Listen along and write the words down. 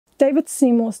David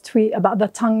Seymour's tweet about the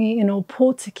tangi in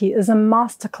Opotiki is a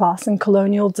masterclass in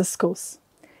colonial discourse.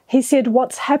 He said,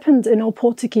 "What's happened in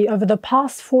Opotiki over the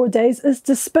past 4 days is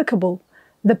despicable.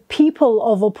 The people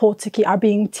of Opotiki are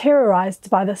being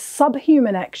terrorized by the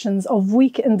subhuman actions of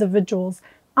weak individuals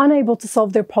unable to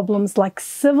solve their problems like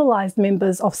civilized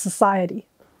members of society."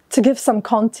 To give some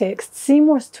context,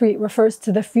 Seymour's tweet refers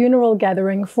to the funeral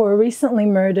gathering for a recently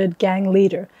murdered gang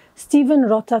leader, Stephen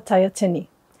Rota Taiatini.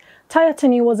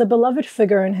 Taiatini was a beloved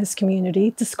figure in his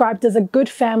community, described as a good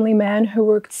family man who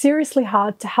worked seriously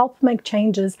hard to help make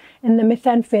changes in the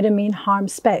methamphetamine harm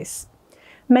space.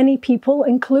 Many people,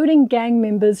 including gang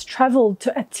members, travelled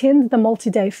to attend the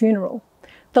multi-day funeral.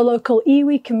 The local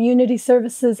iwi community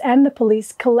services and the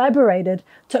police collaborated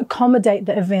to accommodate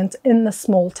the event in the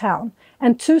small town,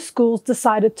 and 2 schools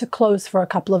decided to close for a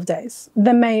couple of days.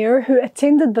 The mayor, who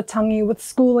attended the tangi with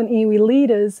school and iwi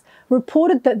leaders,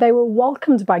 reported that they were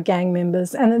welcomed by gang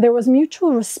members and that there was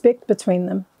mutual respect between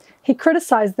them. He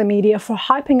criticised the media for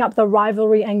hyping up the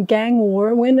rivalry and gang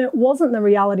war when it wasn't the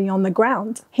reality on the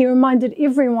ground. He reminded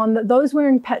everyone that those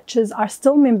wearing patches are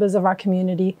still members of our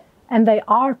community and they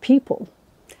are people.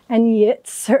 And yet,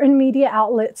 certain media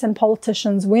outlets and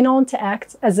politicians went on to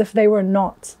act as if they were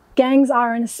not. Gangs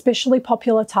are an especially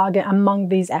popular target among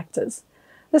these actors.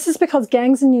 This is because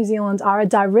gangs in New Zealand are a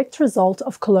direct result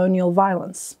of colonial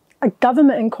violence. A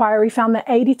government inquiry found that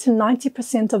 80 to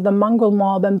 90% of the mongrel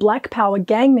mob and Black Power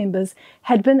gang members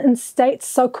had been in states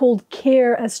so-called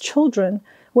care as children,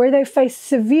 where they faced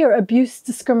severe abuse,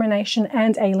 discrimination,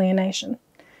 and alienation.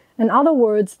 In other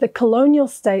words, the colonial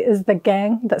state is the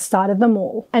gang that started them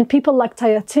all. And people like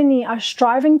Taiatini are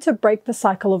striving to break the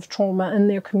cycle of trauma in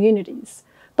their communities.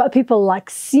 But people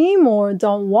like Seymour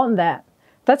don't want that.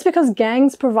 That's because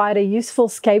gangs provide a useful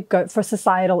scapegoat for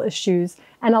societal issues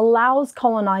and allows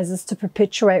colonizers to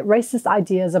perpetuate racist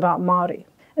ideas about Māori.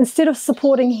 Instead of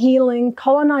supporting healing,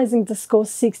 colonizing discourse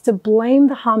seeks to blame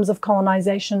the harms of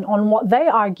colonization on what they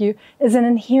argue is an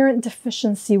inherent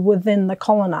deficiency within the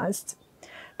colonized.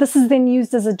 This is then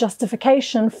used as a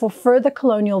justification for further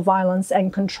colonial violence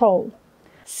and control.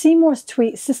 Seymour's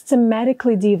tweet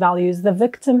systematically devalues the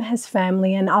victim, his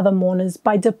family, and other mourners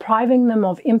by depriving them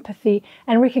of empathy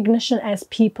and recognition as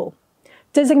people.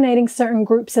 Designating certain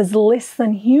groups as less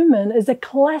than human is a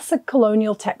classic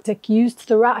colonial tactic used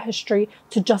throughout history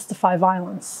to justify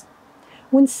violence.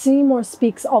 When Seymour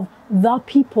speaks of the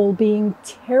people being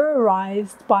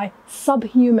terrorized by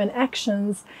subhuman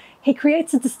actions, he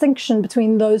creates a distinction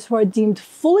between those who are deemed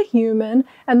fully human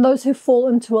and those who fall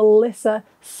into a lesser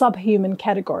subhuman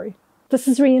category. This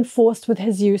is reinforced with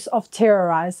his use of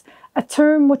terrorize, a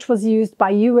term which was used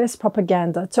by US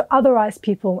propaganda to otherize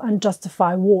people and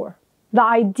justify war. The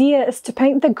idea is to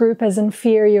paint the group as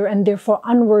inferior and therefore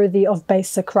unworthy of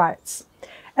basic rights.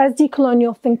 As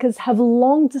decolonial thinkers have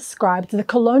long described, the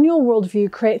colonial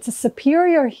worldview creates a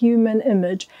superior human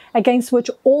image against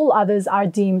which all others are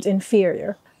deemed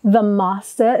inferior. The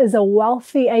master is a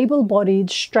wealthy,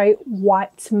 able-bodied, straight,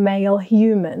 white, male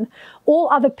human. All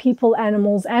other people,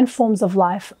 animals, and forms of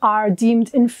life are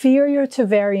deemed inferior to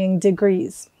varying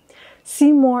degrees.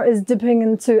 Seymour is dipping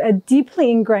into a deeply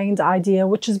ingrained idea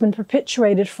which has been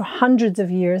perpetuated for hundreds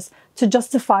of years to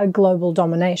justify global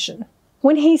domination.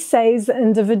 When he says that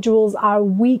individuals are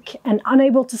weak and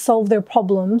unable to solve their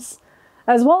problems,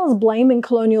 as well as blaming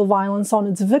colonial violence on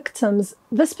its victims,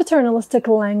 this paternalistic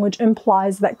language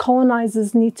implies that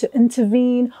colonizers need to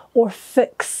intervene or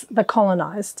fix the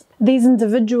colonized. These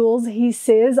individuals, he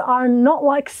says, are not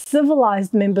like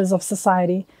civilized members of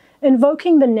society,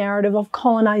 invoking the narrative of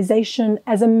colonization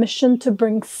as a mission to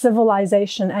bring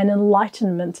civilization and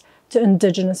enlightenment to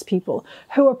indigenous people,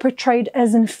 who are portrayed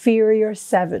as inferior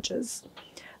savages.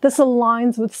 This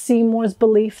aligns with Seymour's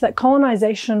belief that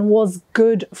colonization was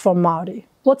good for Māori.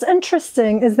 What's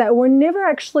interesting is that we're never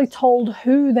actually told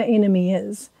who the enemy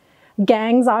is.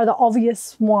 Gangs are the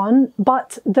obvious one,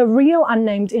 but the real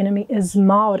unnamed enemy is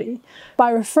Māori.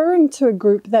 By referring to a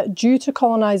group that, due to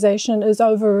colonization, is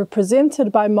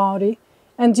overrepresented by Māori,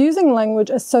 and using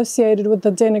language associated with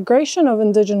the denigration of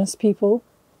indigenous people,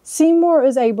 Seymour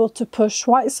is able to push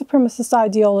white supremacist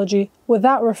ideology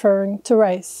without referring to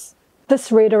race. This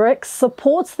rhetoric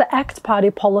supports the ACT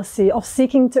Party policy of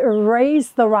seeking to erase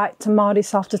the right to Māori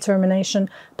self-determination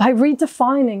by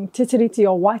redefining te tiriti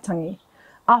o Waitangi.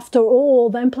 After all,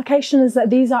 the implication is that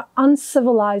these are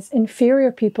uncivilized,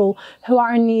 inferior people who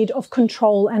are in need of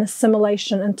control and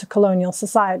assimilation into colonial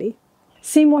society.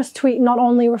 Seymour's tweet not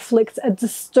only reflects a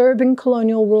disturbing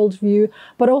colonial worldview,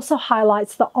 but also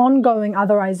highlights the ongoing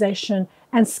otherization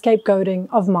and scapegoating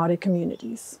of Māori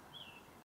communities.